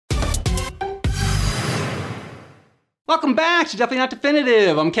Welcome back to Definitely Not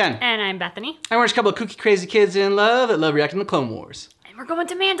Definitive. I'm Ken. And I'm Bethany. And we're just a couple of kooky crazy kids in love that love reacting to Clone Wars. And we're going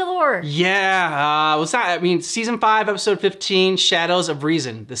to Mandalore. Yeah, season 5, episode 15, Shadows of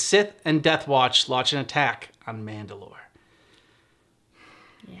Reason. The Sith and Death Watch launch an attack on Mandalore.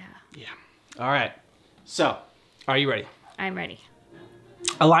 Yeah. All right. So, are you ready? I'm ready.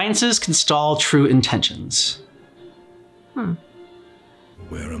 Alliances can stall true intentions.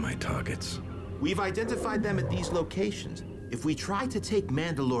 Where are my targets? We've identified them at these locations. If we try to take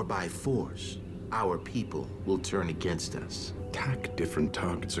Mandalore by force, our people will turn against us. Attack different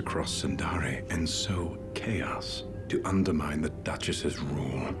targets across Sundari and sow chaos. To undermine the Duchess's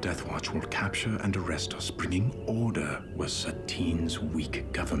rule, Death Watch will capture and arrest us, bringing order where Satine's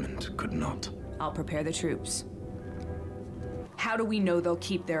weak government could not. I'll prepare the troops. How do we know they'll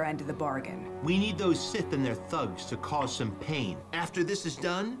keep their end of the bargain? We need those Sith and their thugs to cause some pain. After this is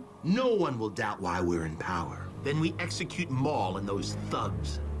done, no one will doubt why we're in power. Then we execute Maul and those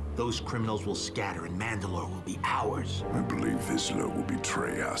thugs. Those criminals will scatter and Mandalore will be ours. I believe Vizsla will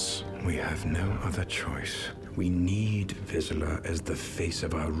betray us. We have no other choice. We need Vizsla as the face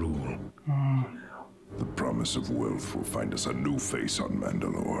of our rule. The promise of wealth will find us a new face on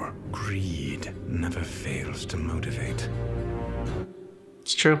Mandalore. Greed never fails to motivate.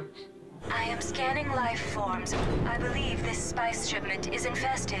 It's true. I am scanning life forms. I believe this spice shipment is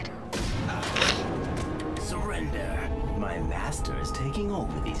infested. Surrender. My master is taking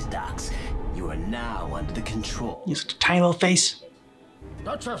over these docks. You are now under the control. He's such a tiny little face.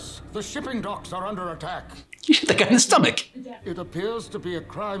 Duchess, the shipping docks are under attack. You shoot the guy in the stomach. It appears to be a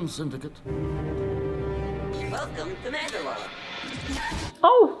crime syndicate. Welcome to Mandalore.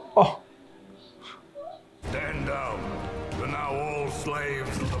 Oh. Stand down. You're now all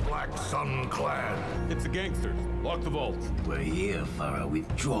slaves of the Black Sun clan. It's the gangsters. Lock the vaults. We're here for a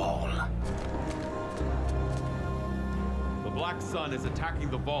withdrawal. The Black Sun is attacking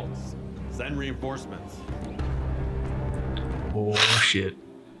the vaults. Send reinforcements. Oh, shit.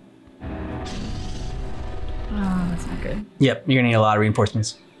 Oh, that's not good. Yep, you're gonna need a lot of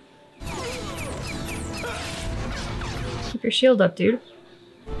reinforcements. Keep your shield up, dude.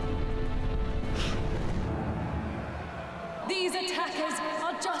 These attackers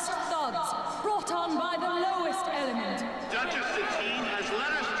are just thugs, brought on by the lowest element. Duchess Satine has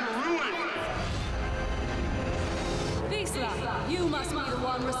led us to ruin. Vizsla, you must be the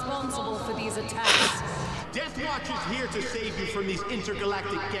one responsible for these attacks. Death Watch is here to save you from these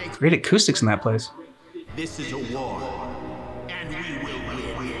intergalactic gangs. Great acoustics in that place. This is a war, and we will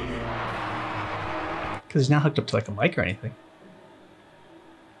win. Because he's not hooked up to like a mic or anything.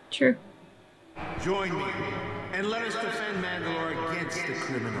 True. Join me, and let us defend Mandalore against the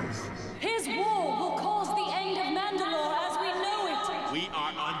criminals. His war will cause the end of Mandalore as we know it. We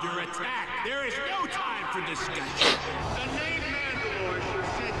are under attack. There is no time for discussion. The name Mandalore should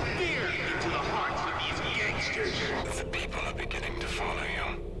set fear into the hearts of these gangsters. The people are beginning to follow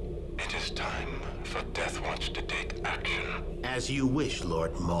you. It is time for Death Watch to take action. As you wish,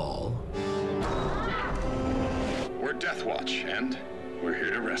 Lord Maul. We're Death Watch, and we're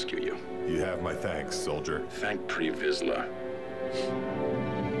here to rescue you. You have my thanks, soldier. Thank Pre Vizsla.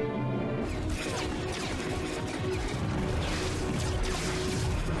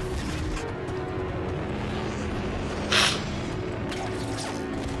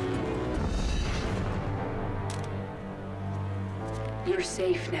 You're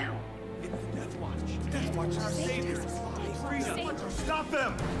safe now. Death Watch, our saviors. Stop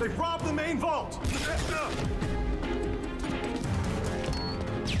them! They've robbed the main vault!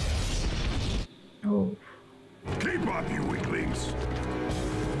 Oh. Keep up, you weaklings!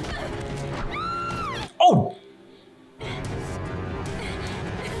 Oh!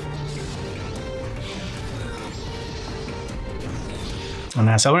 Oh,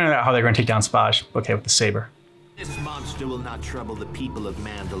 nice. I wonder how they're going to take down Spaj. Okay, with the saber. This monster will not trouble the people of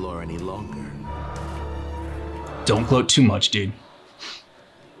Mandalore any longer. Don't gloat too much, dude.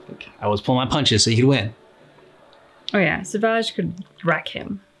 I was pulling my punches so you could win. Oh yeah, Savage could wreck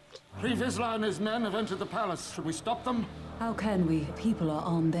him. Pre Vizsla and his men have entered the palace. Should we stop them? How can we? People are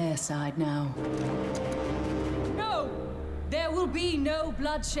on their side now. No! There will be no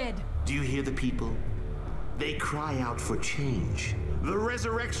bloodshed. Do you hear the people? They cry out for change. The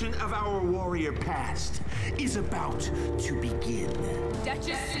resurrection of our warrior past is about to begin.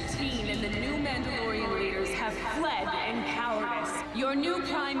 Duchess Satine and the new Mandalorian leaders have fled in cowardice. Your new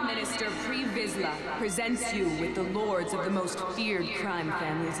Prime Minister, Pre Vizsla, presents you with the lords of the most feared crime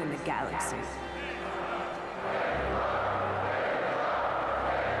families in the galaxy.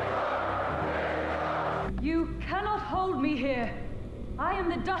 You cannot hold me here. I am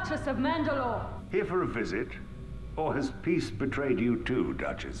the Duchess of Mandalore. Here for a visit? Or has peace betrayed you too,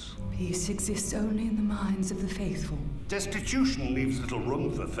 Duchess? Peace exists only in the minds of the faithful. Destitution leaves little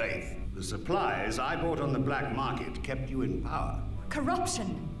room for faith. The supplies I bought on the black market kept you in power.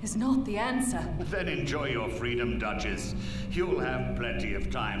 Corruption is not the answer. Then enjoy your freedom, Duchess. You'll have plenty of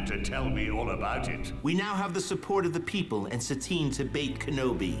time to tell me all about it. We now have the support of the people and Satine to bait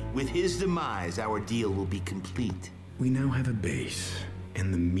Kenobi. With his demise, our deal will be complete. We now have a base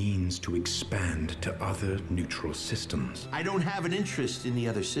and the means to expand to other neutral systems. I don't have an interest in the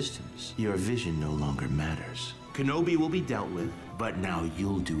other systems. Your vision no longer matters. Kenobi will be dealt with, but now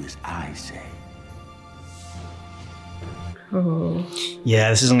you'll do as I say. Oh. Yeah,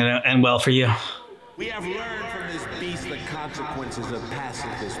 this isn't gonna end well for you. We have learned from this beast the consequences of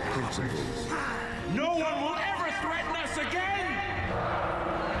pacifist principles. No one will ever threaten us again!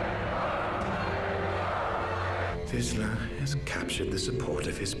 Vizsla has captured the support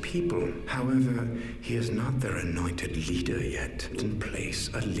of his people. However, he is not their anointed leader yet. In place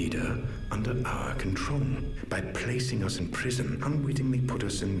a leader under our control. By placing us in prison, unwittingly put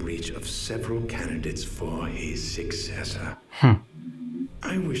us in reach of several candidates for his successor.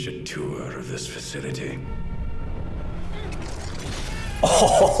 I wish a tour of this facility.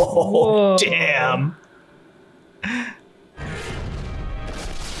 Oh, damn.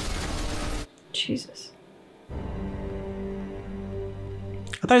 Jesus.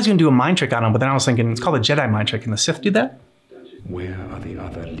 I thought he was going to do a mind trick on him, but then I was thinking, it's called a Jedi mind trick. Can the Sith do that? Where are the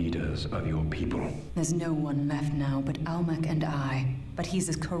other leaders of your people? There's no one left now but Almec and I. But he's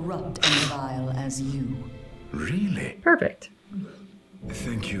as corrupt and vile as you. Really? Perfect.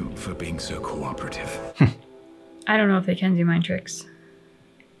 Thank you for being so cooperative. I don't know if they can do mind tricks.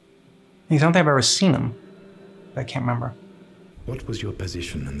 I don't think I've ever seen them. I can't remember. What was your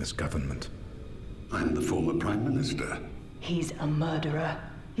position in this government? I'm the former Prime Minister. He's a murderer.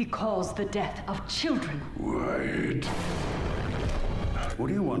 He caused the death of children. Wait. What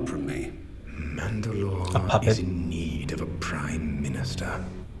do you want from me? Mandalore is in need of a Prime Minister.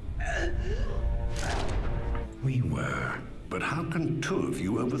 We were. But how can two of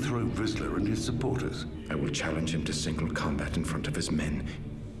you overthrow Vizsla and his supporters? I will challenge him to single combat in front of his men.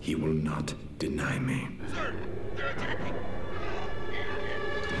 He will not deny me.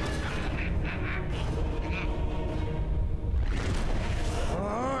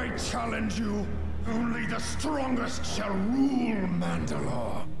 I challenge you. Only the strongest shall rule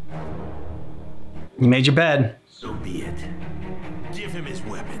Mandalore. You made your bed. So be it. Give him his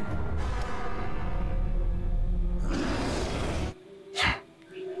weapon.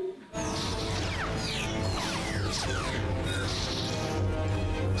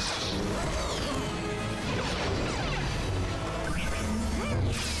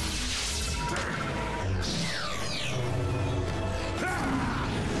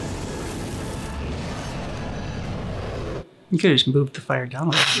 You could have just moved the fire down a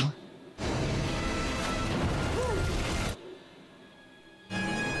little more.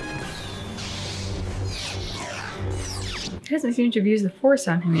 He doesn't seem to have used the Force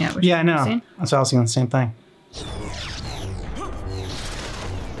on him yet. Which Yeah, I is know. interesting. That's why I was thinking the same thing.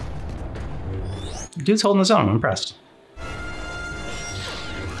 Dude's holding his own. I'm impressed.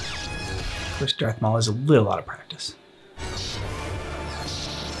 Of course, Darth Maul is a little out of practice.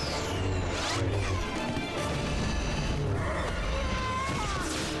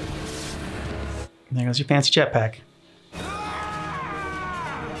 There goes your fancy jetpack.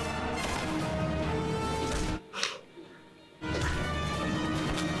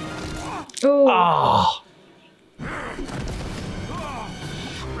 Oh.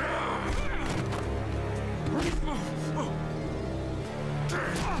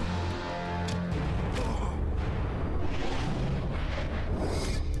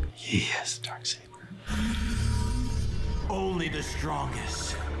 Yes, Darksaber. Only the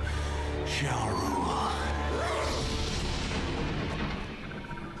strongest shall rule.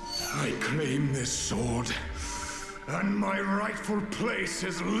 I claim this sword and my rightful place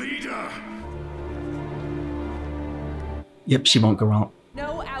as leader. Yep, she won't go wrong.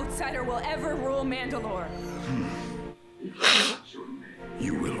 No outsider will ever rule Mandalore.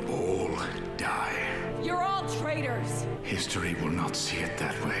 You will all die. You're all traitors. History will not see it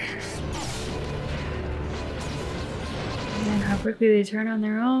that way. And how quickly they turn on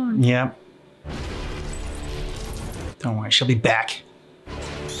their own. Yep. Don't worry, she'll be back.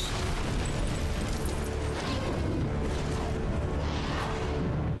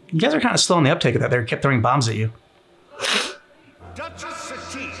 You guys are kind of slow on the uptake of that. They kept throwing bombs at you. Duchess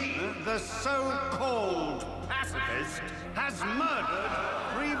Satine, the so-called pacifist, has murdered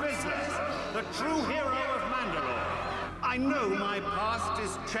Pre Vizsla, the true hero of Mandalore. I know my past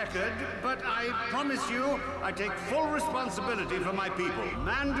is checkered, but I promise you, I take full responsibility for my people.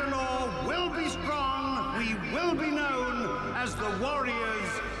 Mandalore will be strong. We will be known as the warriors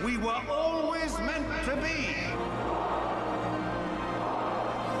we were always meant to be.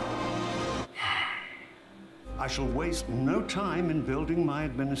 I shall waste no time in building my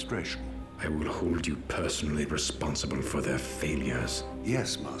administration. I will hold you personally responsible for their failures.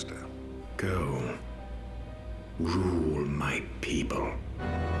 Yes, Master. Go. Rule my people.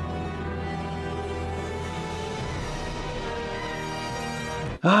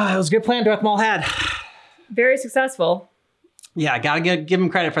 It was a good plan Darth Maul had. Very successful. Yeah, I gotta give him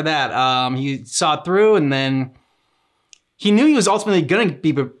credit for that. He saw it through, and then he knew he was ultimately gonna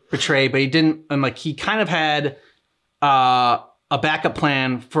be betrayed, but he didn't. And like he kind of had a backup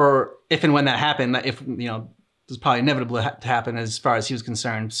plan for if and when that happened. That if it was probably inevitable to happen as far as he was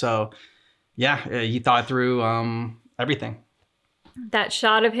concerned. So yeah, he thought through everything. That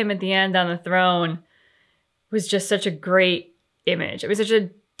shot of him at the end on the throne was just such a great image. It was such a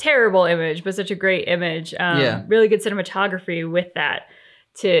terrible image, but such a great image. Really good cinematography with that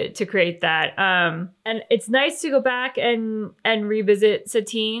to create that. And it's nice to go back and revisit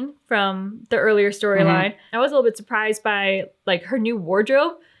Satine from the earlier storyline. I was a little bit surprised by like her new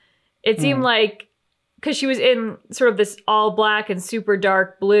wardrobe. It seemed like, because she was in sort of this all black and super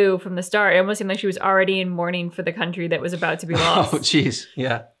dark blue from the start, it almost seemed like she was already in mourning for the country that was about to be lost. Oh, jeez.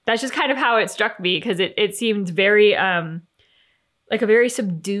 Yeah. That's just kind of how it struck me, because it seemed very like a very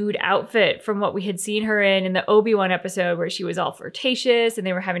subdued outfit from what we had seen her in the Obi-Wan episode, where she was all flirtatious and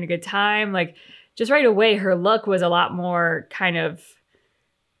they were having a good time. Like, just right away, her look was a lot more kind of,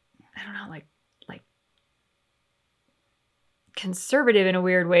 I don't know, like conservative in a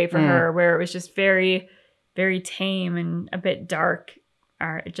weird way for her, where it was just very, very tame and a bit dark.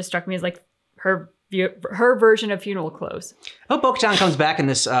 It just struck me as like her version of funeral clothes. I hope Bo-Katan comes back in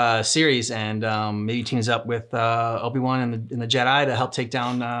this series and maybe teams up with Obi-Wan and the Jedi to help take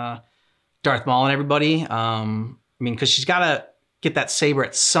down Darth Maul and everybody. I mean, because she's got to get that saber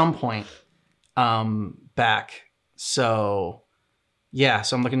at some point back. So yeah,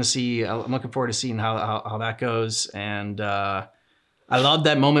 so I'm looking forward to seeing how that goes. And I love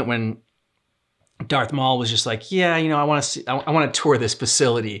that moment when Darth Maul was just like, yeah, I want to tour this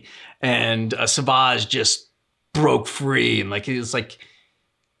facility, and Savage just broke free, and like it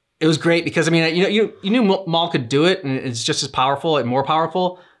was great because I mean you knew Maul could do it, and it's just as powerful and more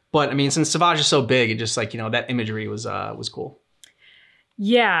powerful. But I mean, since Savage is so big, it just like that imagery was cool.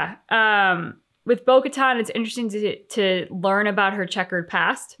 Yeah. With Bo-Katan, it's interesting to learn about her checkered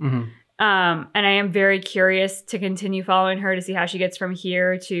past. And I am very curious to continue following her to see how she gets from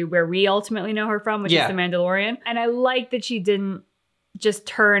here to where we ultimately know her from, which is The Mandalorian. And I like that she didn't just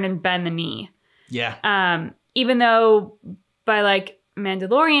turn and bend the knee. Yeah. Even though by like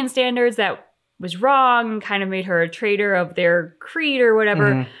Mandalorian standards, that was wrong and kind of made her a traitor of their creed or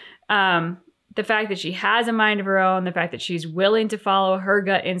whatever. The fact that she has a mind of her own, the fact that she's willing to follow her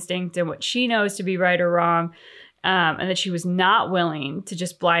gut instinct and what she knows to be right or wrong, and that she was not willing to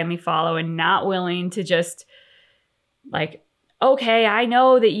just blindly follow and not willing to just like, okay, I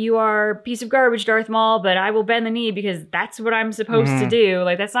know that you are a piece of garbage, Darth Maul, but I will bend the knee because that's what I'm supposed to do.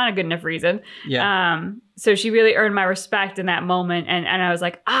 Like, that's not a good enough reason. Yeah. So she really earned my respect in that moment. And I was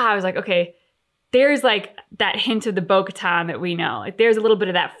like, okay, there's like that hint of the Bo-Katan that we know. Like there's a little bit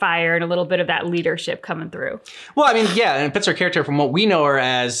of that fire and a little bit of that leadership coming through. Well, I mean, yeah, and it fits her character from what we know her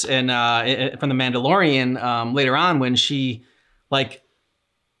as from The Mandalorian later on, when she like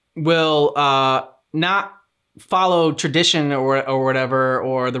will not follow tradition or whatever,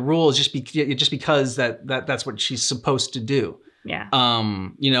 or the rules just because that's what she's supposed to do. Yeah.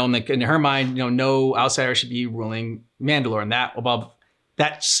 In her mind, no outsider should be ruling Mandalore, and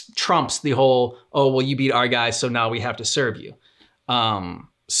that trumps the whole, oh, well, you beat our guys, so now we have to serve you.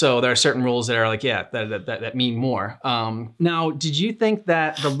 So there are certain rules that are like, yeah, that mean more. Now, did you think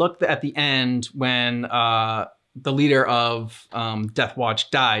that the look at the end when the leader of Death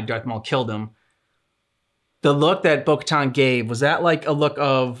Watch died, Darth Maul killed him, the look that Bo-Katan gave, was that like a look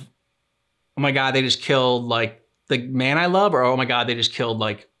of, oh my God, they just killed like the man I love, or oh my God, they just killed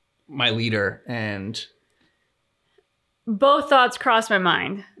like my leader? And both thoughts crossed my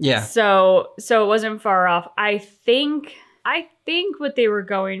mind. Yeah. So it wasn't far off. I think what they were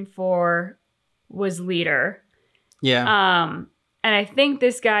going for was leader. Yeah. And I think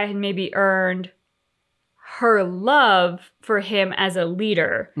this guy had maybe earned her love for him as a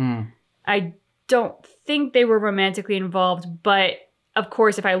leader. I don't think they were romantically involved, but of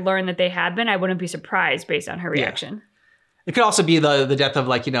course, if I learned that they had been, I wouldn't be surprised based on her reaction. Yeah. It could also be the death of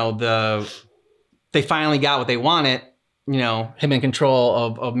like, they finally got what they wanted, you know, him in control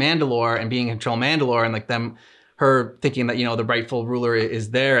of Mandalore and being in control of Mandalore, and like her thinking that, you know, the rightful ruler is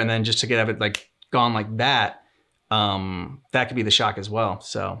there, and then just to have it like gone like that, that could be the shock as well.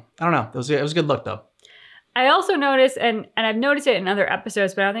 So I don't know. It was a good look though. I also noticed, and I've noticed it in other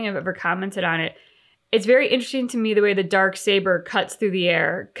episodes, but I don't think I've ever commented on it. It's very interesting to me the way the Darksaber cuts through the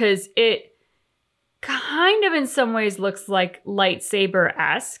air, because it kind of in some ways looks like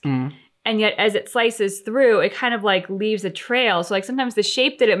lightsaber-esque. And yet as it slices through, it kind of like leaves a trail. So like sometimes the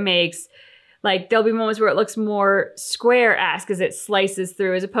shape that it makes, like there'll be moments where it looks more square-esque as it slices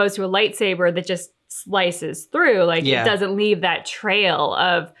through, as opposed to a lightsaber that just slices through. Like it doesn't leave that trail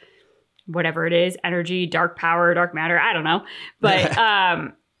of whatever it is, energy, dark power, dark matter, I don't know.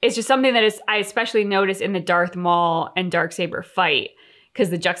 But it's just something that I especially noticed in the Darth Maul and Darksaber fight, because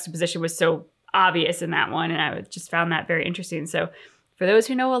the juxtaposition was so obvious in that one, and I just found that very interesting. So for those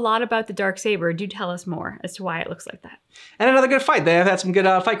who know a lot about the Darksaber, do tell us more as to why it looks like that. And another good fight. They have had some good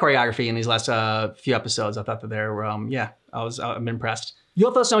fight choreography in these last few episodes. I thought that they were, I'm impressed.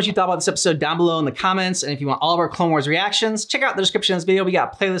 You'll let us know what you thought about this episode down below in the comments. And if you want all of our Clone Wars reactions, check out the description of this video. We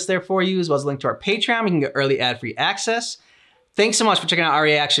got a playlist there for you, as well as a link to our Patreon. We can get early ad-free access. Thanks so much for checking out our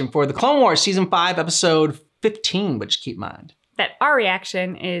reaction for the Clone Wars Season 5, Episode 15, but just keep in mind that our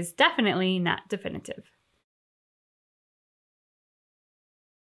reaction is definitely not definitive.